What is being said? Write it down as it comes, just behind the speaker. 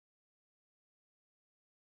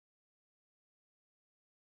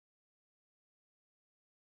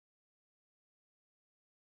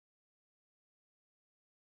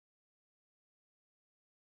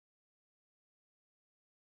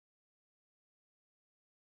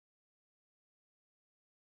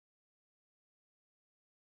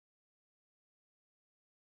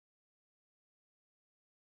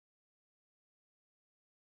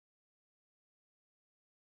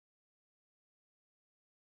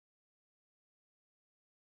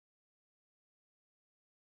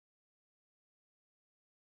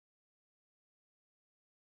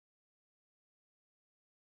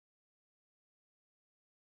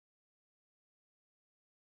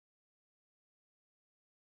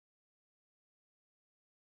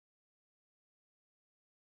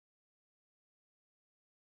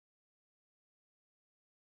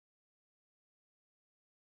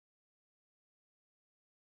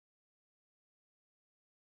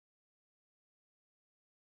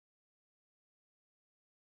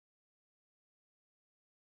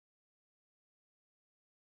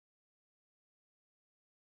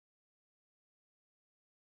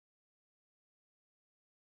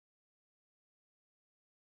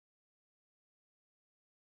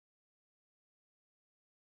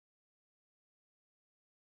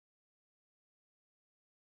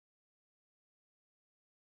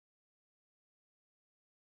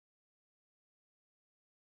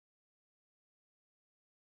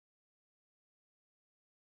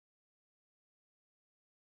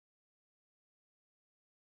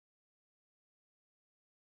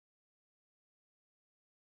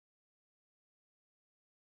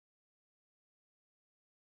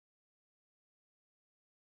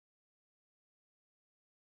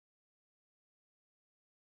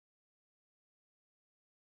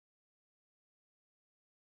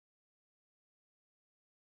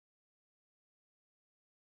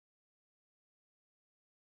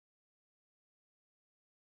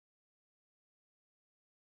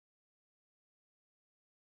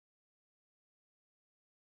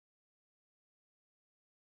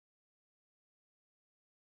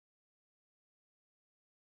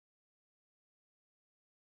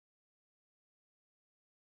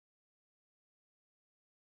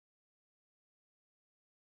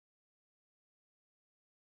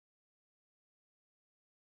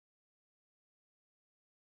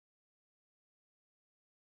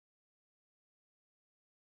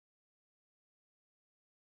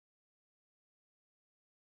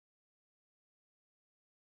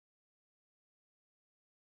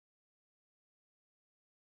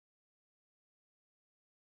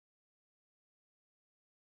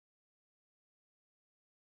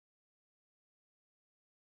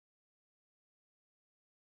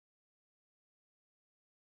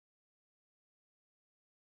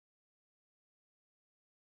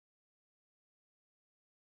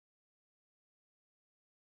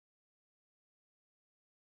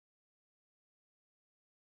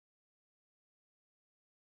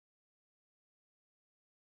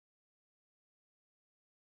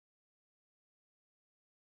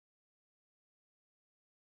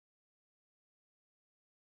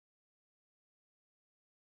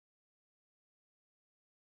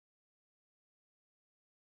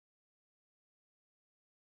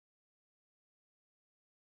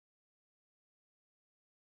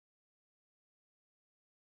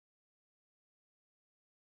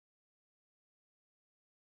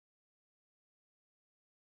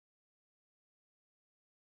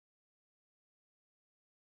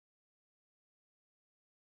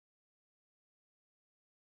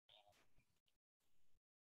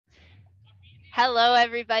Hello,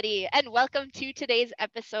 everybody, and welcome to today's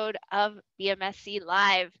episode of BMSC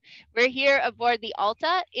Live. We're here aboard the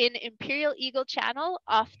Alta in Imperial Eagle Channel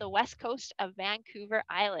off the west coast of Vancouver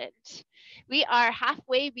Island. We are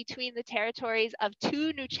halfway between the territories of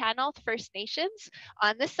two Huu-ay-aht First Nations.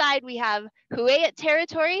 On this side, we have Huu-ay-aht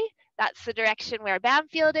territory. That's the direction where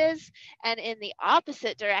Bamfield is. And in the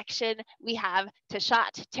opposite direction, we have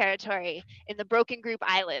Huu-ay-aht territory in the Broken Group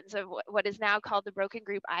Islands, of what is now called the Broken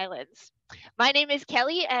Group Islands. My name is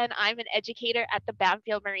Kelly, and I'm an educator at the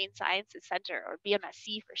Bamfield Marine Sciences Centre, or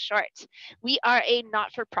BMSC for short. We are a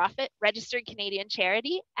not-for-profit registered Canadian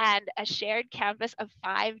charity and a shared campus of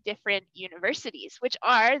 5 different universities, which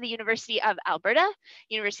are the University of Alberta,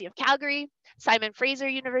 University of Calgary, Simon Fraser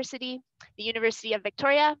University, the University of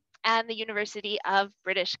Victoria, and the University of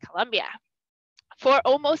British Columbia. For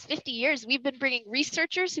almost 50 years, we've been bringing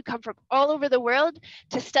researchers who come from all over the world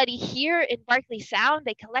to study here in Barkley Sound.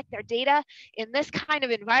 They collect their data in this kind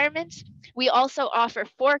of environment. We also offer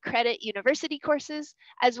 4-credit university courses,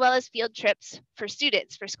 as well as field trips for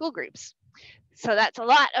students, for school groups. So that's a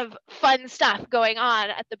lot of fun stuff going on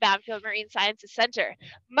at the Bamfield Marine Sciences Centre.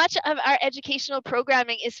 Much of our educational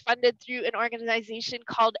programming is funded through an organization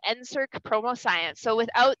called NSERC Promo Science. So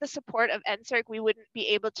without the support of NSERC, we wouldn't be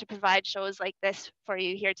able to provide shows like this for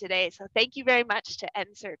you here today. So thank you very much to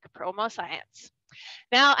NSERC Promo Science.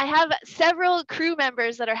 Now, I have several crew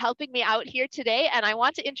members that are helping me out here today, and I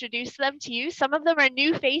want to introduce them to you. Some of them are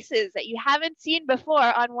new faces that you haven't seen before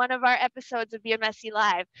on one of our episodes of BMSC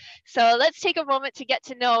Live. So let's take a moment to get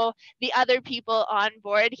to know the other people on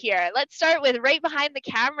board here. Let's start with right behind the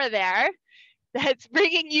camera there. That's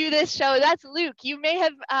bringing you this show. That's Luke. You may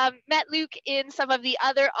have met Luke in some of the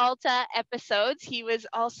other Alta episodes. He was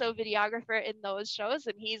also videographer in those shows,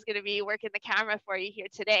 and he's going to be working the camera for you here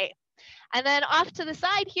today. And then off to the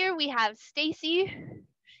side here, we have Stacy.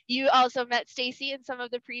 You also met Stacy in some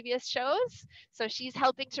of the previous shows. So she's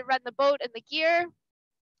helping to run the boat and the gear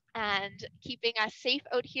and keeping us safe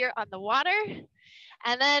out here on the water.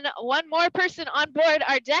 And then one more person on board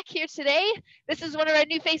our deck here today. This is one of our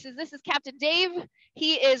new faces. This is Captain Dave.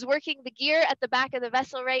 He is working the gear at the back of the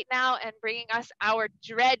vessel right now and bringing us our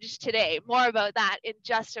dredge today. More about that in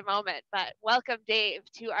just a moment. But welcome, Dave,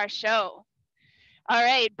 to our show. All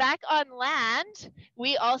right, back on land,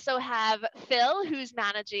 we also have Phil, who's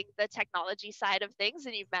managing the technology side of things,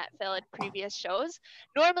 and you've met Phil in previous shows.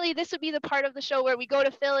 Normally, this would be the part of the show where we go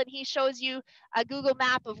to Phil and he shows you a Google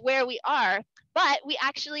map of where we are, but we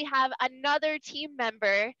actually have another team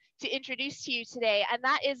member to introduce to you today, and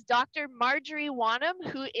that is Dr. Marjorie Wanham,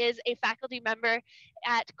 who is a faculty member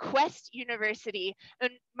at Quest University.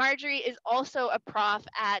 And Marjorie is also a prof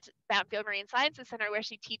at Bamfield Marine Sciences Centre, where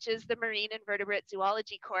she teaches the marine invertebrate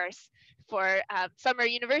zoology course for summer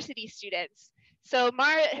university students. So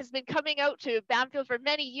Mara has been coming out to Bamfield for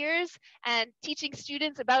many years and teaching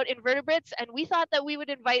students about invertebrates, and we thought that we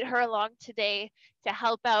would invite her along today to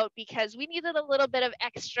help out because we needed a little bit of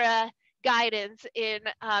extra guidance in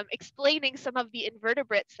explaining some of the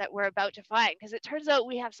invertebrates that we're about to find, because it turns out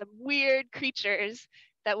we have some weird creatures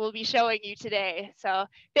that we'll be showing you today. So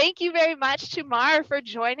thank you very much to Mar for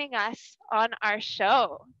joining us on our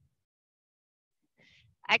show.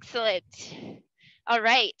 Excellent. All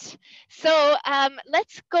right, so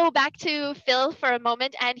let's go back to Phil for a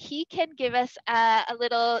moment, and he can give us a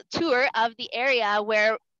little tour of the area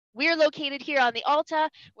where we're located here on the Alta,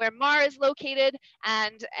 where Mar is located,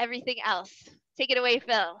 and everything else. Take it away,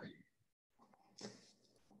 Phil.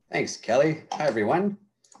 Thanks, Kelly. Hi, everyone.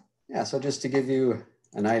 Yeah, so just to give you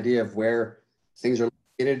an idea of where things are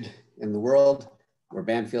located in the world, where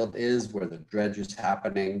Bamfield is, where the dredge is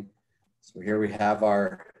happening. So here we have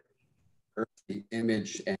our earthly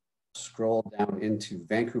image, and scroll down into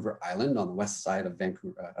Vancouver Island on the west side of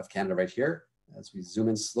Vancouver, of Canada right here, as we zoom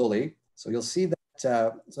in slowly. So you'll see that,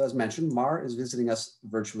 so as mentioned, Mar is visiting us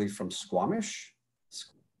virtually from Squamish.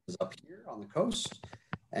 Squamish is up here on the coast,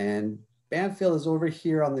 and Bamfield is over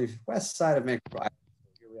here on the west side of Vancouver Island.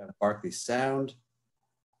 Here we have Barkley Sound.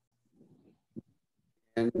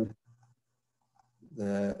 And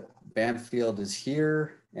the Bamfield is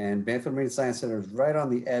here, and Bamfield Marine Science Center is right on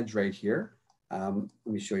the edge right here. Let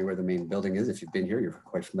me show you where the main building is. If you've been here, you're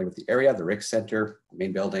quite familiar with the area, the Rick Center, the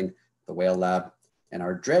main building, the whale lab, and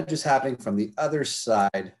our dredge is happening from the other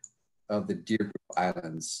side of the Deer Group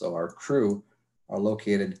Islands. So our crew are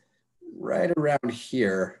located right around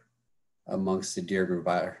here amongst the Deer Group,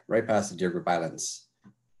 right past the Deer Group Islands.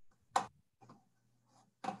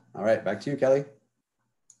 All right, back to you, Kelly.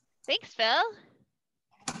 Thanks, Phil.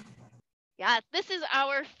 Yeah, this is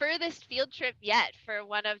our furthest field trip yet for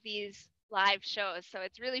one of these live shows. So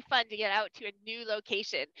it's really fun to get out to a new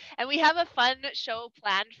location. And we have a fun show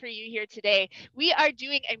planned for you here today. We are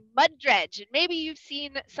doing a mud dredge. And maybe you've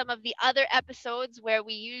seen some of the other episodes where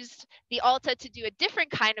we used the Alta to do a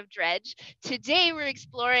different kind of dredge. Today we're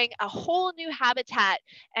exploring a whole new habitat,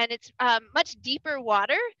 and it's much deeper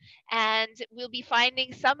water, and we'll be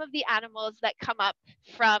finding some of the animals that come up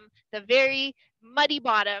from the very muddy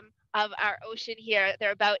bottom of our ocean here.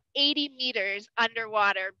 They're about 80 meters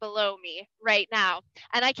underwater below me right now.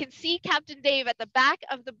 And I can see Captain Dave at the back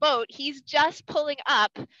of the boat. He's just pulling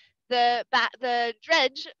up the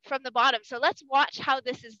dredge from the bottom. So let's watch how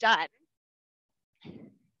this is done.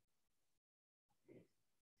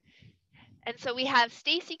 And so we have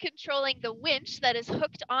Stacy controlling the winch that is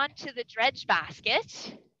hooked onto the dredge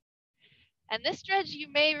basket. And this dredge,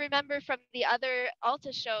 you may remember from the other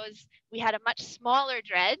Alta shows, we had a much smaller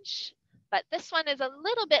dredge, but this one is a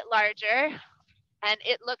little bit larger, and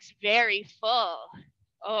it looks very full.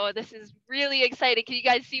 Oh, this is really exciting. Can you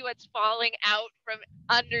guys see what's falling out from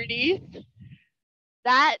underneath?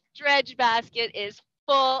 That dredge basket is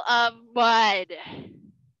full of mud.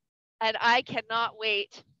 And I cannot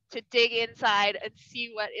wait to dig inside and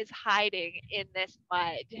see what is hiding in this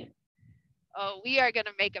mud. Oh, we are going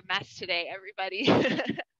to make a mess today, everybody.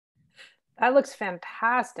 That looks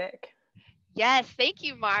fantastic. Yes, thank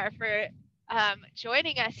you, Mar, for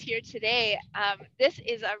joining us here today. This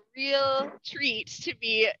is a real treat to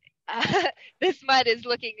be, this mud is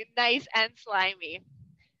looking nice and slimy.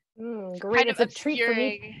 Great, kind it's of a treat for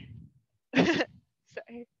me.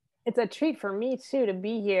 Sorry. It's a treat for me too to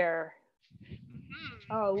be here.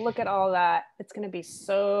 Mm-hmm. Oh, look at all that. It's going to be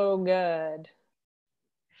so good.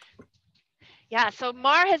 Yeah, so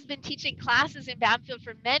Mar has been teaching classes in Bamfield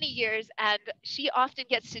for many years, and she often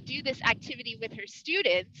gets to do this activity with her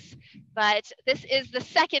students, but this is the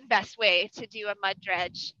second best way to do a mud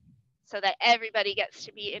dredge so that everybody gets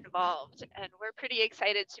to be involved. And we're pretty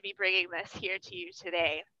excited to be bringing this here to you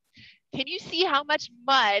today. Can you see how much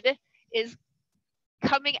mud is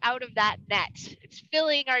coming out of that net? It's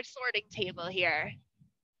filling our sorting table here.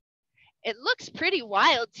 It looks pretty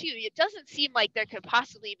wild too. It doesn't seem like there could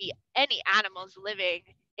possibly be any animals living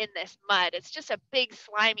in this mud. It's just a big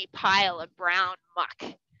slimy pile of brown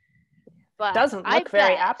muck. But doesn't look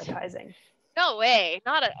very appetizing. No way,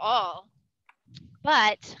 not at all.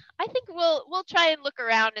 But I think we'll try and look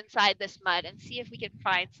around inside this mud and see if we can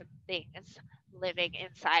find some things living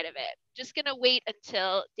inside of it. Just gonna wait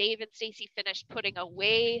until Dave and Stacy finish putting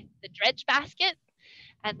away the dredge basket.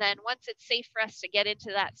 And then once it's safe for us to get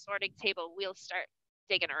into that sorting table, we'll start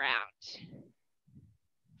digging around.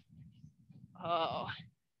 Oh.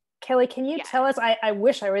 Kelly, can you tell us, I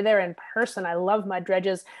wish I were there in person. I love mud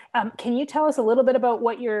dredges. Can you tell us a little bit about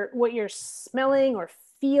what you're smelling or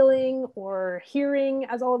feeling or hearing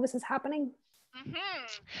as all of this is happening?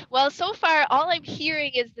 Mm-hmm. Well, so far, all I'm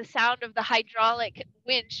hearing is the sound of the hydraulic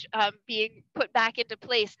winch being put back into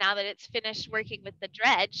place now that it's finished working with the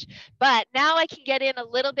dredge. But now I can get in a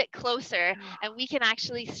little bit closer and we can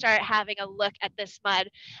actually start having a look at this mud.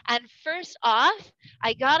 And first off,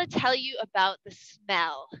 I gotta tell you about the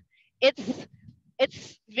smell. It's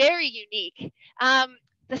very unique.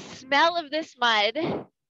 The smell of this mud,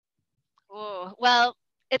 oh, well,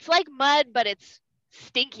 it's like mud, but it's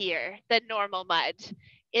stinkier than normal mud.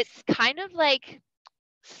 It's kind of like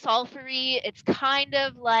sulfury. It's kind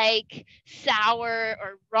of like sour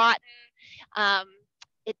or rotten.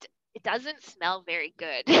 It doesn't smell very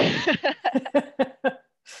good.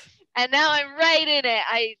 And now I'm right in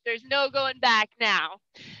it. There's no going back now.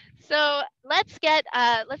 So let's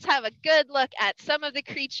have a good look at some of the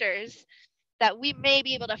creatures that we may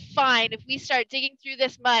be able to find if we start digging through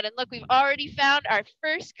this mud. And look, we've already found our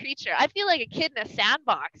first creature. I feel like a kid in a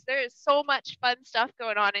sandbox. There is so much fun stuff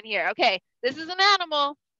going on in here. Okay, this is an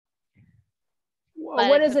animal. Well,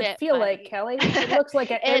 what does it feel like, Kelly? It looks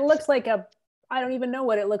like I don't even know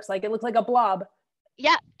what it looks like. It looks like a blob.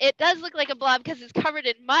 Yeah, it does look like a blob because it's covered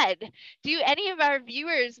in mud. Do any of our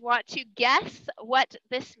viewers want to guess what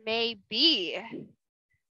this may be?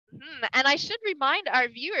 And I should remind our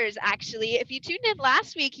viewers, actually, if you tuned in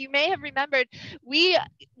last week, you may have remembered we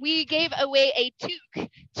gave away a toque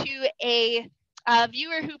to a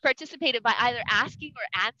viewer who participated by either asking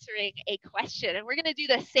or answering a question. And we're going to do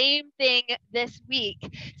the same thing this week.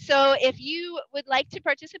 So if you would like to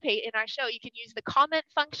participate in our show, you can use the comment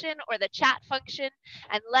function or the chat function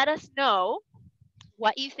and let us know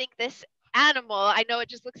what you think this animal. I know it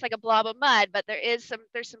just looks like a blob of mud, but there's some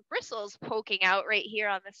bristles poking out right here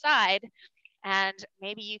on the side, and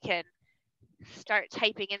maybe you can start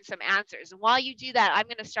typing in some answers. And while you do that, I'm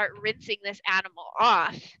going to start rinsing this animal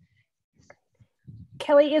off.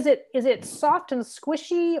 Kelly, is it soft and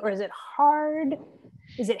squishy, or is it hard?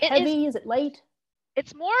 Is it heavy? Is it light?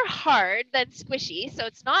 It's more hard than squishy, so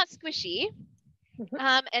it's not squishy.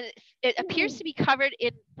 And it appears to be covered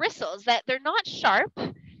in bristles that they're not sharp,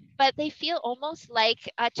 but they feel almost like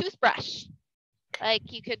a toothbrush. Like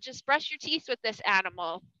you could just brush your teeth with this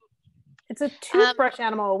animal. It's a toothbrush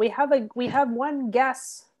animal. We have one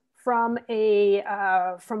guess from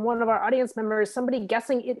one of our audience members, somebody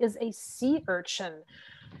guessing it is a sea urchin.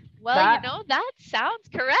 Well, that sounds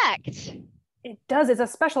correct. It does. It's a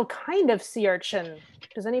special kind of sea urchin.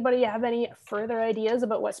 Does anybody have any further ideas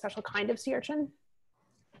about what special kind of sea urchin?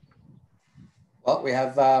 Well, we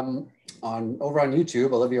have over on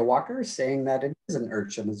YouTube, Olivia Walker saying that it is an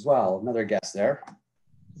urchin as well. Another guess there.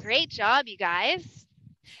 Great job, you guys.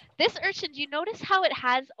 This urchin, do you notice how it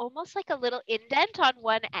has almost like a little indent on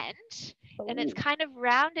one end? Oh. And it's kind of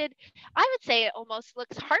rounded. I would say it almost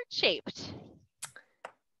looks heart-shaped.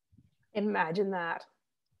 Imagine that.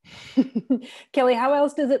 Kelly, how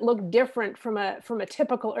else does it look different from a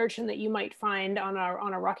typical urchin that you might find on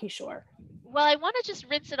a rocky shore? Well, I want to just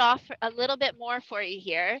rinse it off a little bit more for you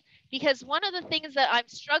here, because one of the things that I'm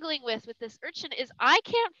struggling with this urchin is I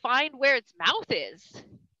can't find where its mouth is.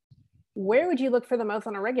 Where would you look for the mouth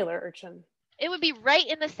on a regular urchin? It would be right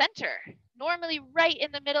in the center. Normally, right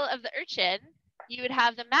in the middle of the urchin, you would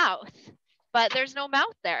have the mouth, but there's no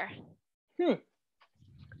mouth there.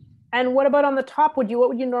 And what about on the top? What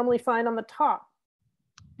would you normally find on the top?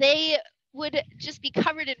 They would just be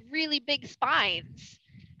covered in really big spines.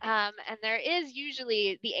 And there is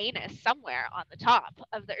usually the anus somewhere on the top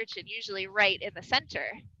of the urchin, usually right in the center.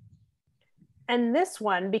 And this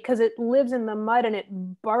one, because it lives in the mud and it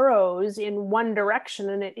burrows in one direction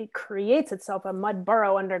and it creates itself a mud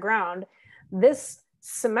burrow underground, this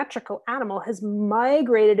symmetrical animal has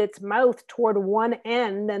migrated its mouth toward one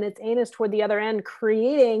end and its anus toward the other end,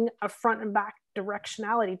 creating a front and back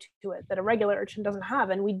directionality to it that a regular urchin doesn't have.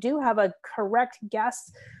 And we do have a correct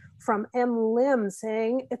guess from M. Lim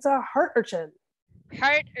saying it's a heart urchin.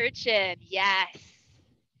 Heart urchin, yes.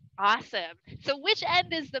 Awesome. So which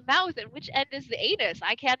end is the mouth and which end is the anus?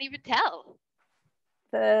 I can't even tell.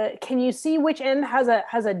 Can you see which end has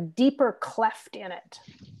a deeper cleft in it?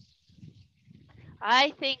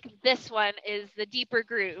 I think this one is the deeper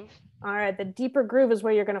groove. All right, the deeper groove is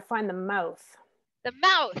where you're going to find the mouth. The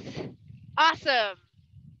mouth. Awesome.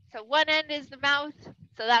 So one end is the mouth,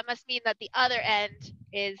 so that must mean that the other end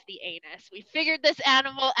is the anus. We figured this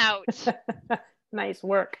animal out. Nice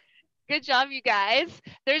work. Good job, you guys.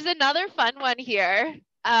 There's another fun one here.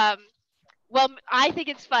 Well, I think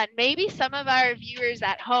it's fun. Maybe some of our viewers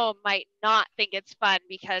at home might not think it's fun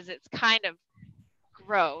because it's kind of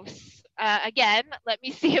gross. Again, let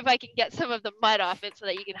me see if I can get some of the mud off it so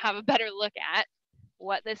that you can have a better look at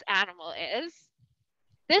what this animal is.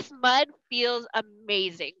 This mud feels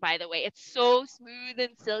amazing, by the way. It's so smooth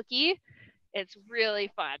and silky. It's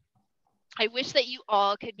really fun. I wish that you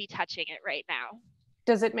all could be touching it right now.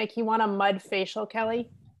 Does it make you want a mud facial, Kelly?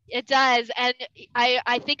 It does. And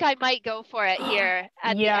I think I might go for it here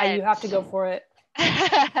at the end. You have to go for it.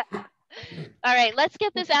 All right, let's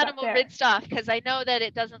get this animal rinsed off because I know that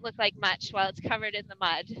it doesn't look like much while it's covered in the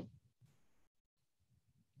mud.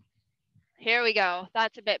 Here we go.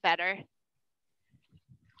 That's a bit better.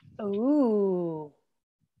 Ooh.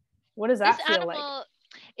 What does that feel like?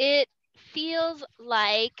 It feels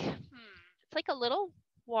like, it's like a little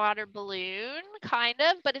water balloon, kind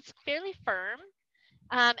of, but it's fairly firm.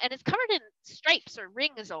 And it's covered in stripes or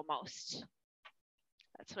rings almost.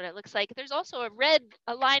 That's what it looks like. There's also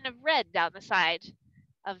a line of red down the side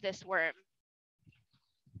of this worm.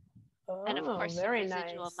 Oh, and of course, very some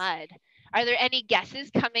residual nice. mud. Are there any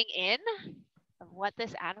guesses coming in of what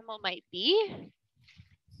this animal might be?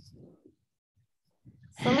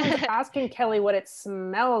 Someone's asking Kelly what it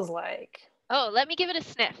smells like. Oh, let me give it a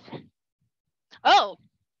sniff. Oh,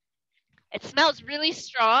 it smells really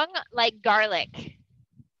strong, like garlic.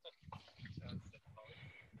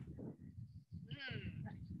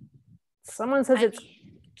 Someone says it's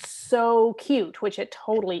so cute, which it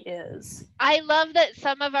totally is. I love that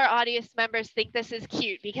some of our audience members think this is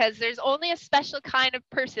cute because there's only a special kind of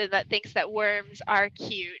person that thinks that worms are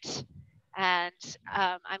cute. And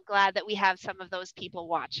I'm glad that we have some of those people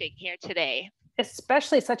watching here today.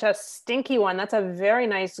 Especially such a stinky one. That's a very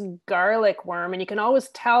nice garlic worm. And you can always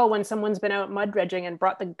tell when someone's been out mud dredging and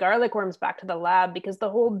brought the garlic worms back to the lab because the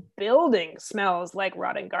whole building smells like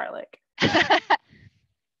rotting garlic.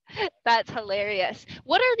 That's hilarious.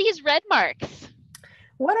 What are these red marks?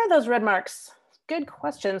 What are those red marks? Good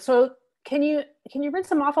question. So can you rinse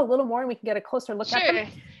them off a little more and we can get a closer look at them? Sure.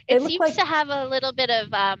 It seems to have a little bit of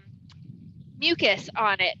mucus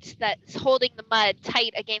on it that's holding the mud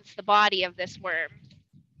tight against the body of this worm.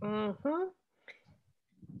 Mm-hmm.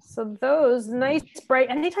 So those nice bright,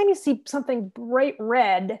 anytime you see something bright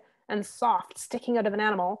red and soft sticking out of an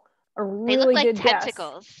animal, a really they look like good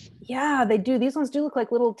tentacles. guess. Yeah, they do. These ones do look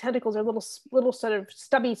like little tentacles or little sort of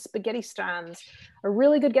stubby spaghetti strands. A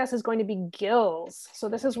really good guess is going to be gills. So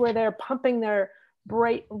this is where they're pumping their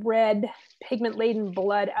bright red pigment-laden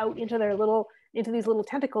blood out into these little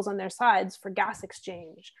tentacles on their sides for gas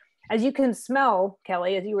exchange. As you can smell,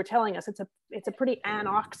 Kelly, as you were telling us, it's a pretty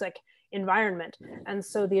anoxic environment. And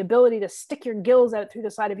so the ability to stick your gills out through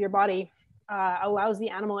the side of your body allows the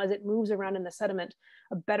animal, as it moves around in the sediment,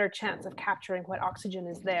 a better chance of capturing what oxygen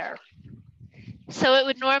is there. So it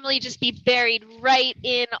would normally just be buried right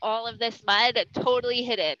in all of this mud and totally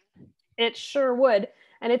hidden. It sure would.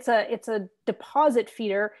 And it's a deposit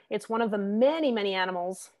feeder. It's one of the many, many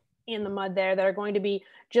animals in the mud there that are going to be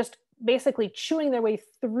just basically chewing their way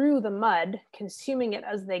through the mud, consuming it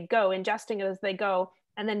as they go, ingesting it as they go,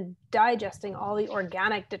 and then digesting all the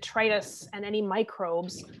organic detritus and any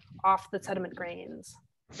microbes off the sediment grains.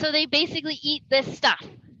 So they basically eat this stuff.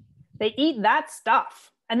 They eat that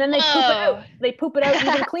stuff, and then they poop it out. They poop it out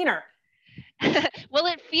even cleaner. Well,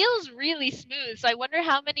 it feels really smooth, so I wonder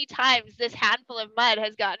how many times this handful of mud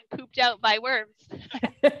has gotten pooped out by worms.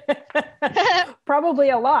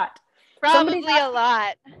 Probably a lot. Probably a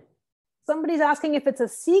lot. Somebody's asking if it's a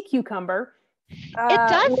sea cucumber. It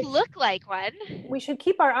does look like one. We should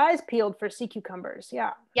keep our eyes peeled for sea cucumbers,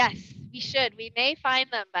 yeah. Yes, we should. We may find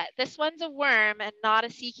them, but this one's a worm and not a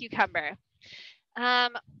sea cucumber.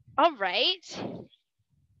 All right.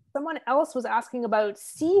 Someone else was asking about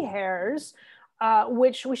sea hares,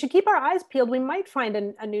 which we should keep our eyes peeled. We might find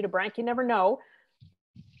a nudibranch, you never know.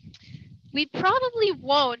 We probably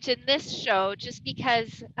won't in this show just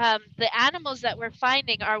because the animals that we're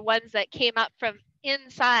finding are ones that came up from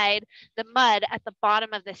inside the mud at the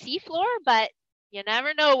bottom of the seafloor, but you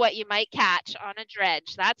never know what you might catch on a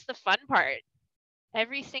dredge. That's the fun part.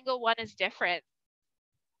 Every single one is different.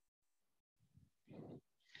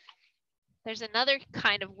 There's another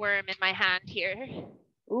kind of worm in my hand here.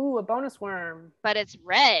 Ooh, a bonus worm. But it's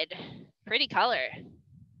red. Pretty color.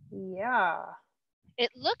 Yeah.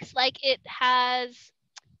 It looks like it has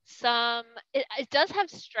some, it does have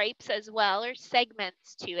stripes as well, or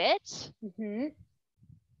segments to it. Mm-hmm.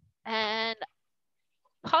 And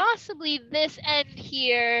possibly this end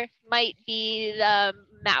here might be the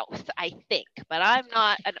mouth, I think, but I'm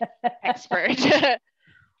not an expert.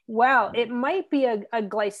 Well, it might be a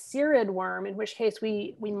glycerid worm, in which case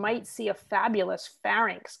we might see a fabulous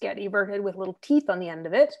pharynx get everted with little teeth on the end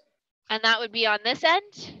of it. And that would be on this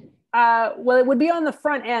end? Well, it would be on the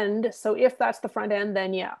front end. So if that's the front end,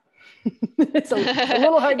 then yeah. It's a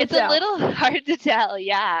little hard to tell. It's a little hard to tell,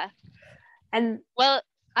 yeah. And well,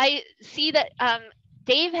 I see that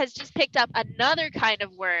Dave has just picked up another kind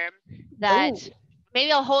of worm that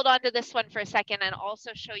maybe I'll hold on to this one for a second and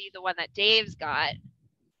also show you the one that Dave's got.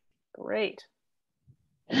 Great.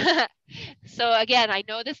 So again, I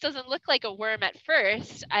know this doesn't look like a worm at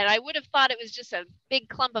first, and I would have thought it was just a big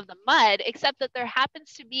clump of the mud, except that there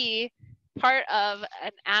happens to be part of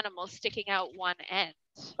an animal sticking out one end.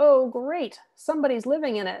 Oh, great. Somebody's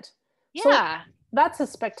living in it. Yeah. So that's a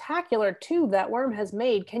spectacular tube that worm has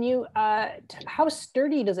made. Can you, how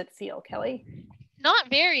sturdy does it feel, Kelly? Not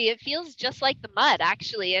very. It feels just like the mud,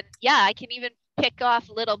 actually. And yeah, I can even pick off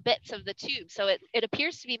little bits of the tube. So it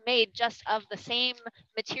appears to be made just of the same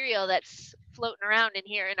material that's floating around in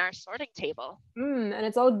here in our sorting table. And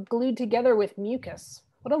it's all glued together with mucus.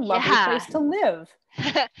 What a lovely place to live.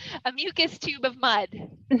 A mucus tube of mud.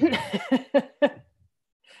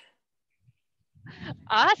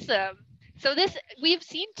 Awesome. So we've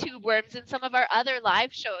seen tube worms in some of our other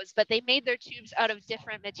live shows, but they made their tubes out of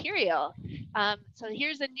different material. So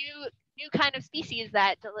here's a new kind of species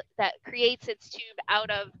that creates its tube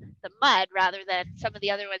out of the mud rather than some of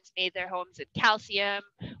the other ones made their homes in calcium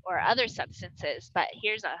or other substances. But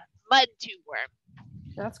here's a mud tube worm.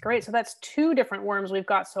 That's great. So that's 2 different worms we've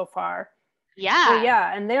got so far. Yeah. So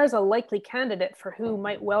yeah, and there's a likely candidate for who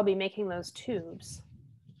might well be making those tubes.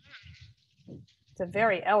 It's a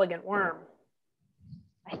very elegant worm.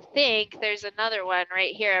 I think there's another one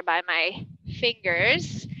right here by my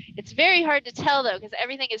fingers. It's very hard to tell though, because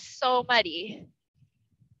everything is so muddy.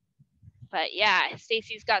 But yeah,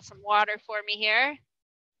 Stacy's got some water for me here.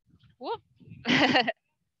 Whoop.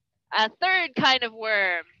 A third kind of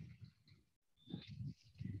worm.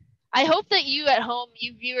 I hope that you at home,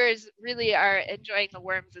 you viewers, really are enjoying the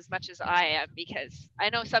worms as much as I am, because I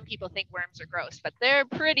know some people think worms are gross, but they're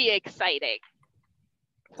pretty exciting.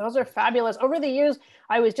 Those are fabulous. Over the years,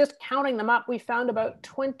 I was just counting them up. We found about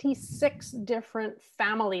 26 different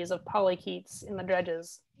families of polychaetes in the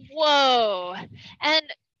dredges. Whoa. And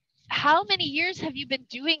how many years have you been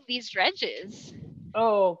doing these dredges?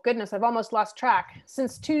 Oh, goodness, I've almost lost track.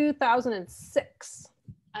 Since 2006.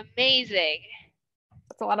 Amazing.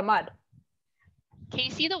 That's a lot of mud. Can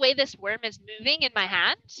you see the way this worm is moving in my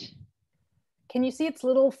hand? Can you see its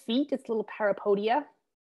little feet, its little parapodia?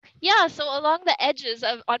 Yeah, so along the edges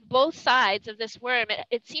on both sides of this worm,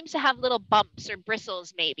 it seems to have little bumps or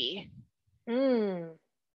bristles maybe. And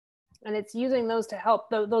it's using those to help,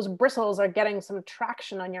 those bristles are getting some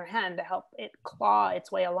traction on your hand to help it claw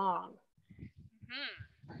its way along.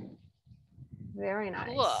 Very nice.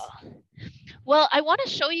 Cool. Well, I want to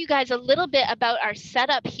show you guys a little bit about our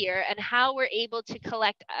setup here and how we're able to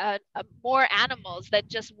collect more animals than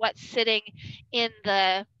just what's sitting in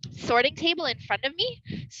the sorting table in front of me.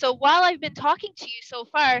 So while I've been talking to you so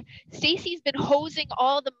far, Stacy's been hosing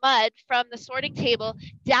all the mud from the sorting table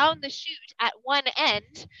down the chute at one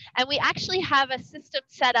end. And we actually have a system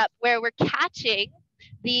set up where we're catching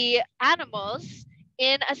the animals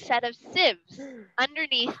in a set of sieves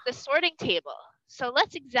underneath the sorting table. So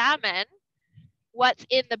let's examine what's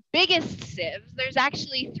in the biggest sieves. There's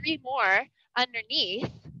actually 3 more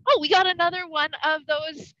underneath. Oh, we got another one of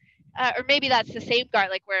those, or maybe that's the same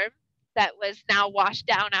garlic worm that was now washed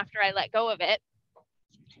down after I let go of it.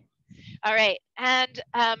 All right, and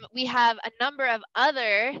we have a number of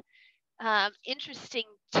other interesting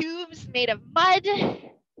tubes made of mud.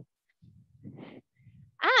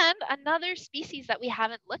 And another species that we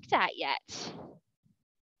haven't looked at yet.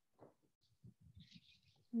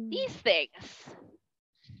 These things.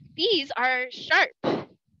 These are sharp.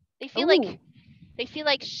 They feel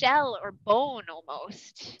like shell or bone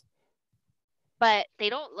almost. But they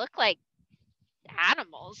don't look like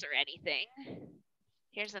animals or anything.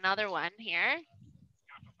 Here's another one here.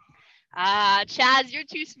 Chaz, you're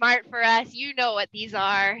too smart for us. You know what these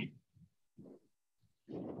are.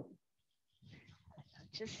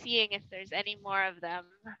 Just seeing if there's any more of them.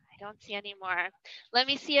 I don't see any more. Let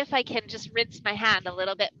me see if I can just rinse my hand a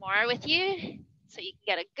little bit more with you so you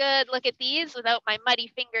can get a good look at these without my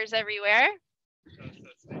muddy fingers everywhere.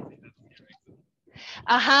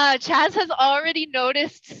 Chaz has already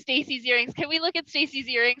noticed Stacy's earrings. Can we look at Stacy's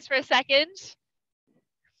earrings for a second?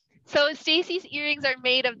 So Stacy's earrings are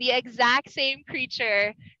made of the exact same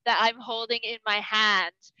creature that I'm holding in my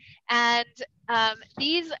hand. And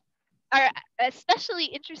these are especially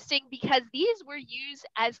interesting because these were used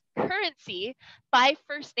as currency by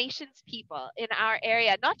First Nations people in our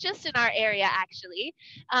area, not just in our area, actually.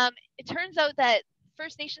 It turns out that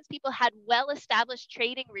First Nations people had well-established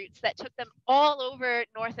trading routes that took them all over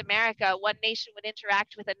North America. One nation would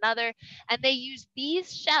interact with another, and they used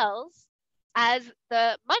these shells as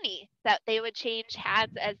the money that they would change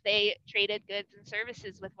hands as they traded goods and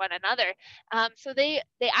services with one another. So they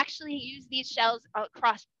actually use these shells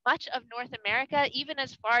across much of North America, even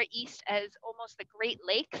as far east as almost the Great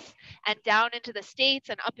Lakes and down into the States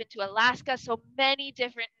and up into Alaska. So many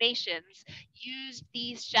different nations used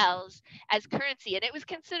these shells as currency. And it was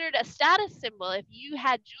considered a status symbol if you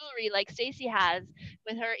had jewelry like Stacy has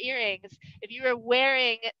with her earrings. If you were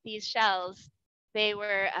wearing these shells, they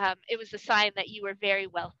were, it was a sign that you were very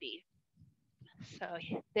wealthy. So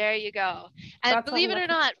there you go. And that's believe it or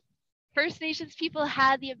not, First Nations people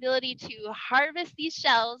had the ability to harvest these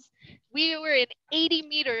shells. We were in 80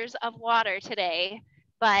 meters of water today,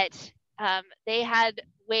 but they had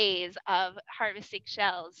ways of harvesting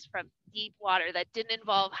shells from deep water that didn't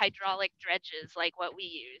involve hydraulic dredges like what we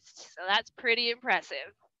used. So that's pretty impressive.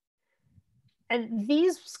 And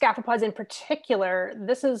these scaphalopods in particular,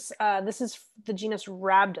 this is the genus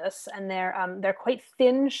Rhabdus, and they're quite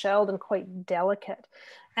thin-shelled and quite delicate.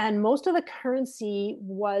 And most of the currency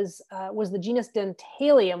was the genus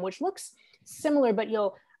Dentalium, which looks similar, but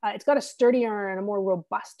it's got a sturdier and a more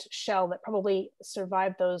robust shell that probably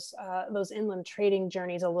survived those inland trading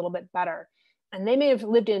journeys a little bit better. And they may have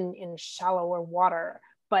lived in shallower water,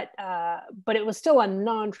 but it was still a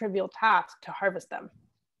non-trivial task to harvest them.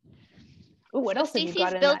 Ooh, what else have you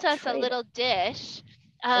got in that built us trade? a little dish.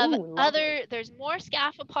 There's more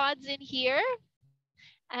scaphalopods in here.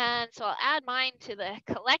 And so I'll add mine to the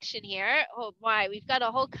collection here. Oh my, we've got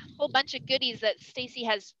a whole bunch of goodies that Stacy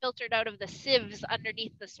has filtered out of the sieves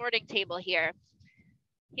underneath the sorting table here.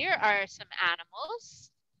 Here are some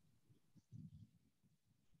animals.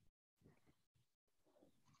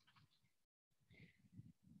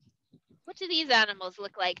 What do these animals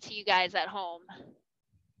look like to you guys at home?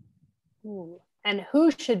 Ooh. And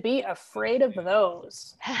who should be afraid of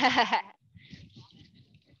those?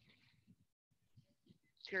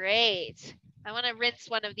 Great. I want to rinse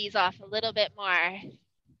one of these off a little bit more.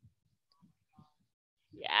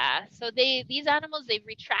 Yeah, so these animals, they've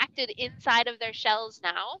retracted inside of their shells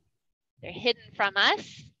now. They're hidden from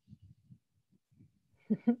us.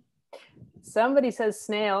 Somebody says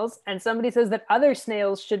snails, and somebody says that other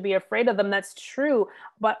snails should be afraid of them. That's true,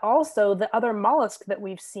 but also the other mollusk that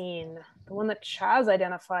we've seen, the one that Chaz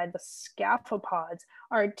identified, the scaphopods,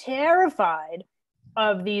 are terrified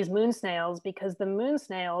of these moon snails because the moon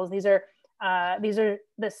snails, these are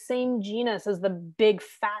the same genus as the big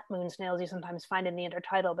fat moon snails you sometimes find in the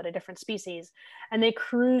intertidal, but a different species. And they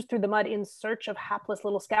cruise through the mud in search of hapless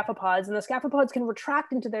little scaphopods, and the scaphopods can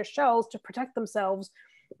retract into their shells to protect themselves,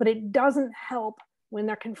 but it doesn't help when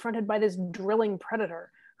they're confronted by this drilling predator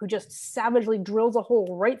who just savagely drills a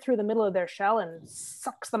hole right through the middle of their shell and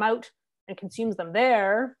sucks them out and consumes them.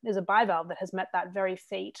 There is a bivalve that has met that very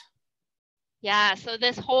fate. Yeah, so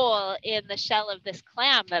this hole in the shell of this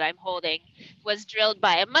clam that I'm holding was drilled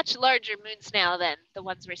by a much larger moon snail than the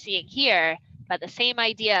ones we're seeing here. But the same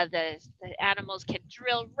idea, the animals can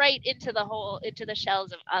drill right into the hole, into the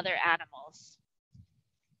shells of other animals.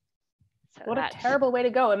 So what a terrible way to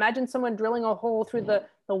go. Imagine someone drilling a hole through the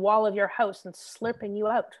wall of your house and slurping you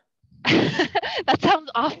out. That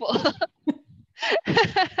sounds awful.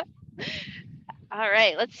 All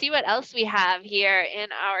right, let's see what else we have here in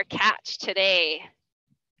our catch today.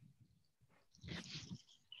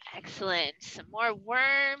 Excellent. Some more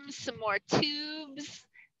worms, some more tubes.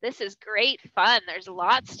 This is great fun. There's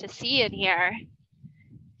lots to see in here.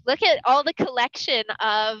 Look at all the collection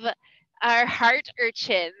of our heart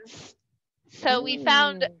urchins. So we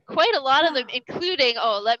found quite a lot of them, including,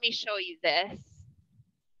 oh, let me show you this.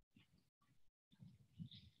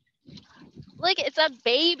 Look, it's a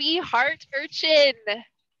baby heart urchin.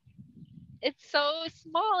 It's so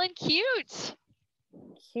small and cute.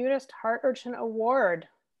 Cutest heart urchin award.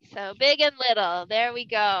 So big and little. There we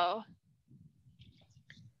go.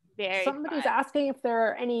 Very Somebody's fun. asking if there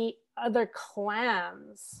are any other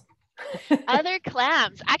clams. Other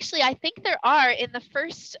clams. Actually, I think there are in the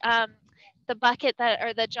first, the bucket that,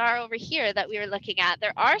 or the jar over here that we were looking at.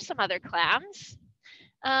 There are some other clams.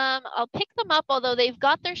 I'll pick them up, although they've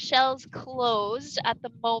got their shells closed at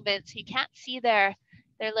the moment, so you can't see their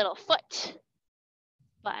little foot.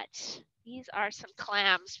 But these are some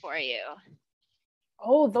clams for you.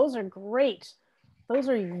 Oh, those are great. Those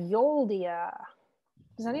are Yoldia.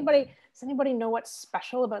 Does anybody know what's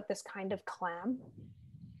special about this kind of clam?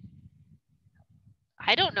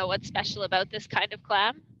 I don't know what's special about this kind of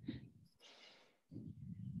clam,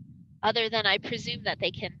 other than I presume that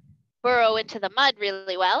they can burrow into the mud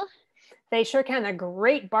really well. They sure can. They're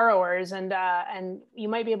great burrowers, and you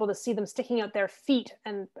might be able to see them sticking out their feet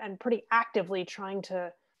and pretty actively trying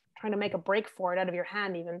to make a break for it out of your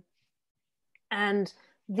hand even. And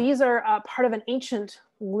these are part of an ancient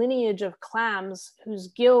lineage of clams whose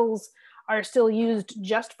gills are still used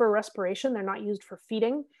just for respiration. They're not used for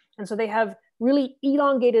feeding. And so they have really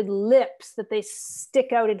elongated lips that they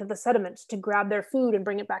stick out into the sediment to grab their food and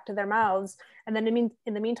bring it back to their mouths. And then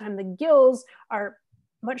in the meantime, the gills are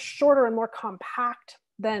much shorter and more compact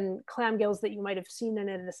than clam gills that you might have seen in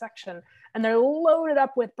a dissection. And they're loaded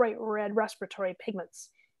up with bright red respiratory pigments.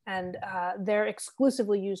 And they're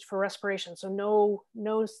exclusively used for respiration. So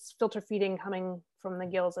no filter feeding coming from the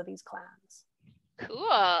gills of these clams.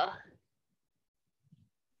 Cool.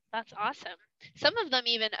 That's awesome. Some of them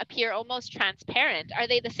even appear almost transparent. Are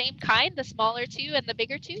they the same kind, the smaller two and the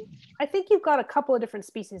bigger two? I think you've got a couple of different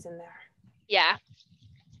species in there. Yeah.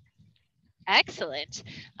 Excellent.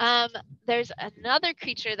 There's another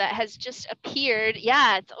creature that has just appeared.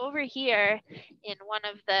 Yeah, it's over here in one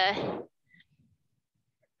of the...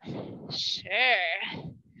 Sure.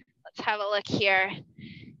 Let's have a look here.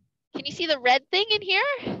 Can you see the red thing in here?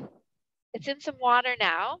 It's in some water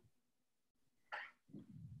now.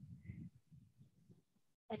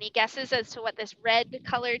 Any guesses as to what this red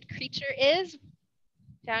colored creature is?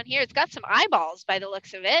 Down here, it's got some eyeballs by the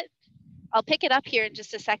looks of it. I'll pick it up here in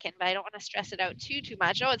just a second, but I don't want to stress it out too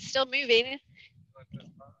much. Oh, it's still moving.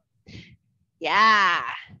 Yeah.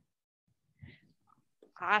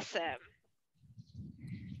 Awesome.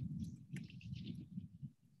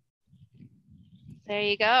 There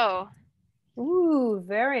you go. Ooh,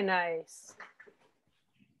 very nice.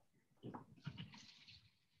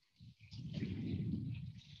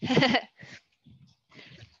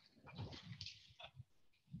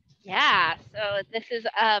 Yeah, so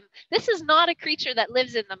this is not a creature that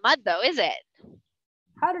lives in the mud though, is it?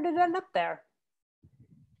 How did it end up there?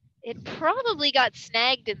 It probably got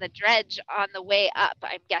snagged in the dredge on the way up,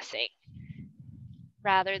 I'm guessing.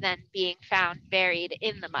 rather than being found buried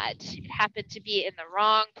in the mud. It happened to be in the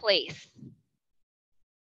wrong place.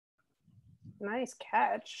 Nice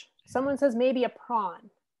catch. Someone says maybe a prawn.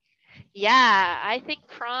 Yeah, I think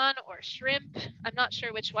prawn or shrimp. I'm not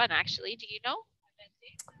sure which one, actually. Do you know?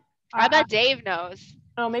 I bet Dave knows.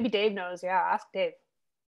 Oh, maybe Dave knows. Yeah, ask Dave.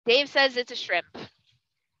 Dave says it's a shrimp.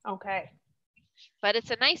 Okay. But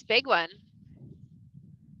it's a nice big one.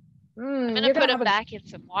 I'm going to You're put gonna him back in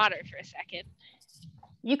some water for a second.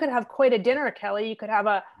 You could have quite a dinner, Kelly. You could have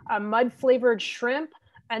a mud-flavored shrimp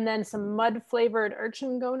and then some mud-flavored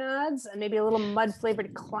urchin gonads and maybe a little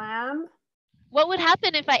mud-flavored clam. What would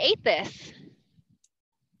happen if I ate this?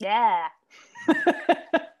 Yeah.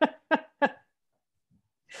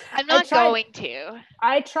 I'm not going to.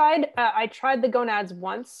 I tried the gonads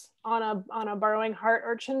once on a burrowing heart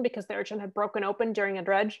urchin because the urchin had broken open during a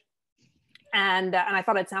dredge. And I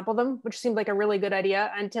thought I'd sample them, which seemed like a really good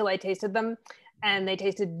idea until I tasted them. And they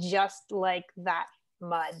tasted just like that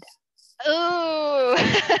mud. Ooh.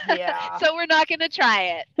 Yeah. So we're not going to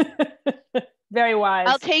try it. Very wise.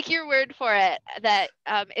 I'll take your word for it that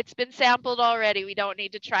it's been sampled already. We don't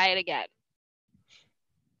need to try it again.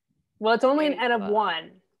 Well, it's only an N of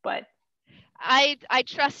 1, but I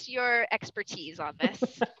trust your expertise on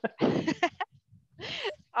this.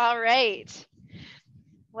 All right.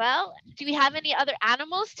 Well, do we have any other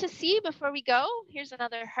animals to see before we go? Here's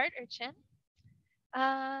another heart urchin.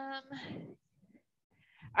 Are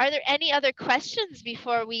there any other questions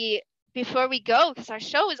before we go? Because our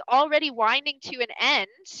show is already winding to an end.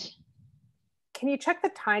 Can you check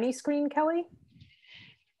the tiny screen, Kelly?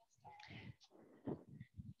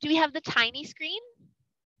 Do we have the tiny screen?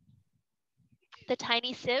 The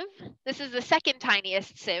tiny sieve? This is the second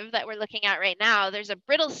tiniest sieve that we're looking at right now. There's a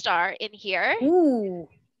brittle star in here. Ooh.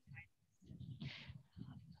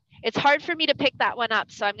 It's hard for me to pick that one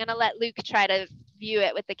up, so I'm going to let Luke try to view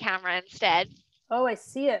it with the camera instead. Oh, I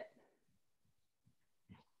see it.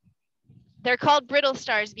 They're called brittle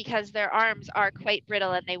stars because their arms are quite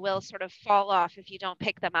brittle and they will sort of fall off if you don't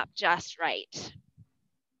pick them up just right.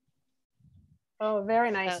 Oh,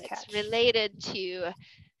 very nice so catch. It's related to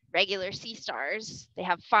regular sea stars. They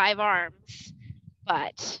have 5 arms,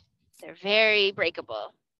 but they're very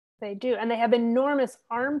breakable. They do, and they have enormous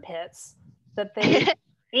armpits that they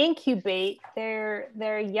incubate their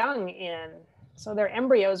young in. So their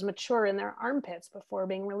embryos mature in their armpits before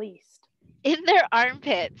being released. In their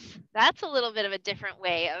armpits. That's a little bit of a different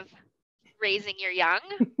way of raising your young.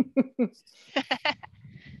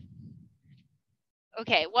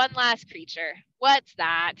 Okay, one last creature. What's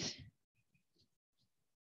that?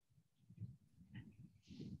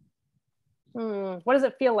 What does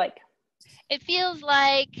it feel like? It feels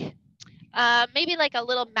like maybe like a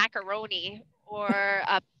little macaroni or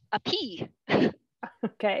a pea.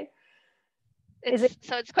 Okay.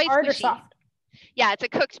 So it's quite hard squishy. Or soft? Yeah, it's a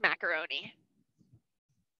cooked macaroni.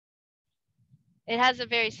 It has a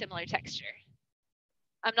very similar texture.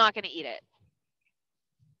 I'm not going to eat it.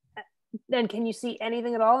 Then can you see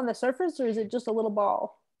anything at all on the surface, or is it just a little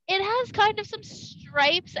ball? It has kind of some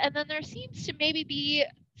stripes, and then there seems to maybe be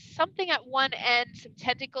something at one end, some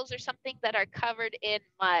tentacles or something that are covered in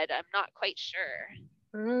mud. I'm not quite sure.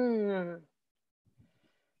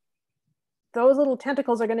 Those little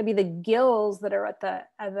tentacles are going to be the gills that are at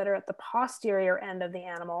the posterior end of the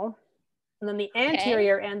animal, and then the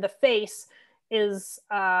anterior end, the face, is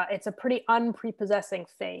it's a pretty unprepossessing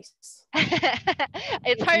face.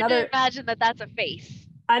 It's hard to imagine that that's a face.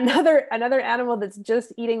 Another animal that's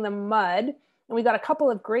just eating the mud. And we got a couple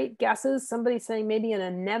of great guesses. Somebody saying maybe an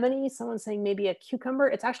anemone, someone saying maybe a cucumber.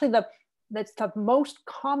 It's actually that's the most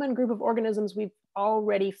common group of organisms we've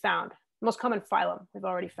already found. Most common phylum we've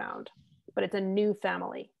already found, but it's a new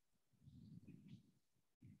family.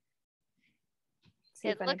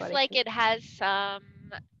 It looks like it has some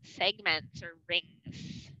segments or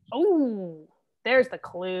rings. Oh, there's the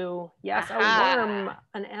clue. Yes, Aha. A worm,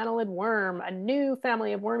 an annelid worm, a new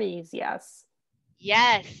family of wormies. Yes.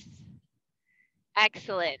 Yes.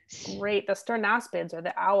 Excellent. Great. The sternaspids are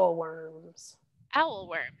the owl worms. Owl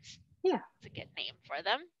worms. Yeah. That's a good name for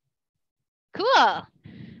them. Cool.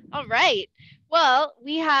 All right. Well,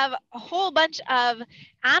 we have a whole bunch of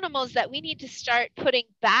animals that we need to start putting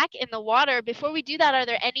back in the water. Before we do that, are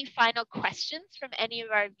there any final questions from any of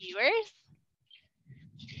our viewers?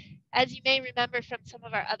 As you may remember from some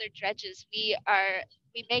of our other dredges, we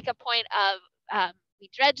make a point of we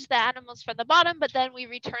dredge the animals from the bottom, but then we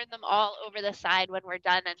return them all over the side when we're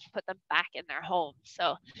done and put them back in their homes.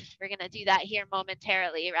 So we're going to do that here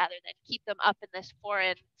momentarily rather than keep them up in this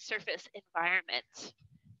foreign surface environment.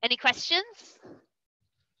 Any questions?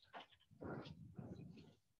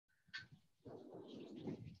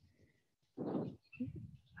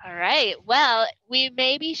 All right. Well, we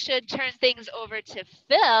maybe should turn things over to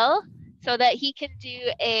Phil so that he can do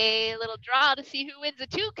a little draw to see who wins a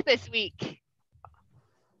toque this week.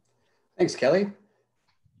 Thanks, Kelly.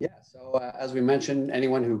 Yeah, so as we mentioned,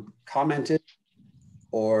 anyone who commented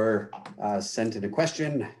or sent in a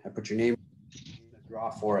question, I put your name in the draw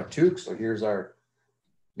for a toque. So here's our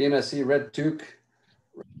BMSC red toque.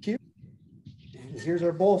 And here's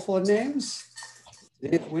our bowl full of names.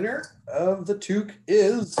 Today's winner of the toque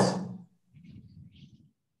is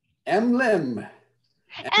M. Lim.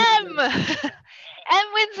 M! M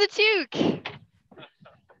wins the toque.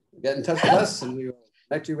 Get in touch with us and we will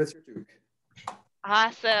connect you with your toque.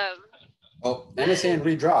 Awesome. Oh, Emma's saying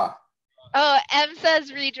redraw. Oh, M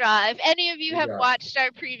says redraw. If any of you have Redraw. watched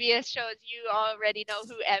our previous shows, you already know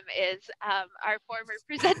who M is, our former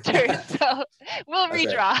presenter. So we'll That's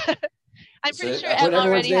redraw. right. I'm pretty sure I put M everyone's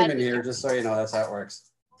already name has in the here toque. just so you know that's how it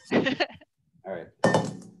works. All right.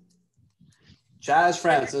 Chaz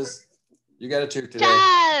Francis, you got a toque today.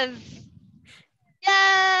 Chaz!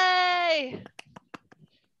 Yay!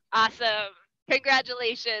 Awesome.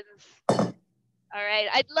 Congratulations. All right.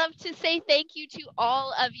 I'd love to say thank you to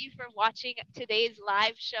all of you for watching today's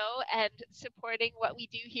live show and supporting what we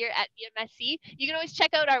do here at BMSC. You can always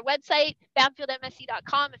check out our website,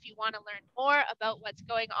 bamfieldmsc.com, if you want to learn more about what's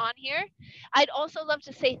going on here. I'd also love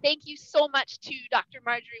to say thank you so much to Dr.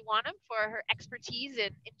 Marjorie Wanham for her expertise in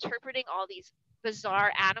interpreting all these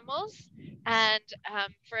bizarre animals and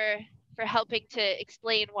for helping to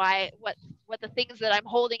explain what the things that I'm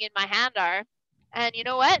holding in my hand are. And you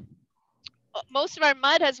know what? Most of our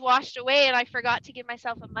mud has washed away and I forgot to give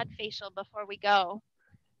myself a mud facial before we go,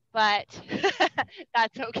 but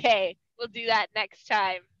that's okay. We'll do that next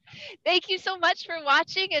time. Thank you so much for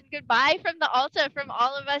watching and goodbye from the Alta, from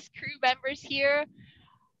all of us crew members here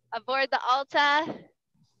aboard the Alta.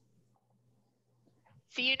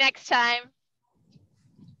 See you next time.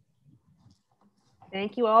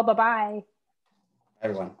 Thank you all. Bye-bye.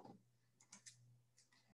 Everyone.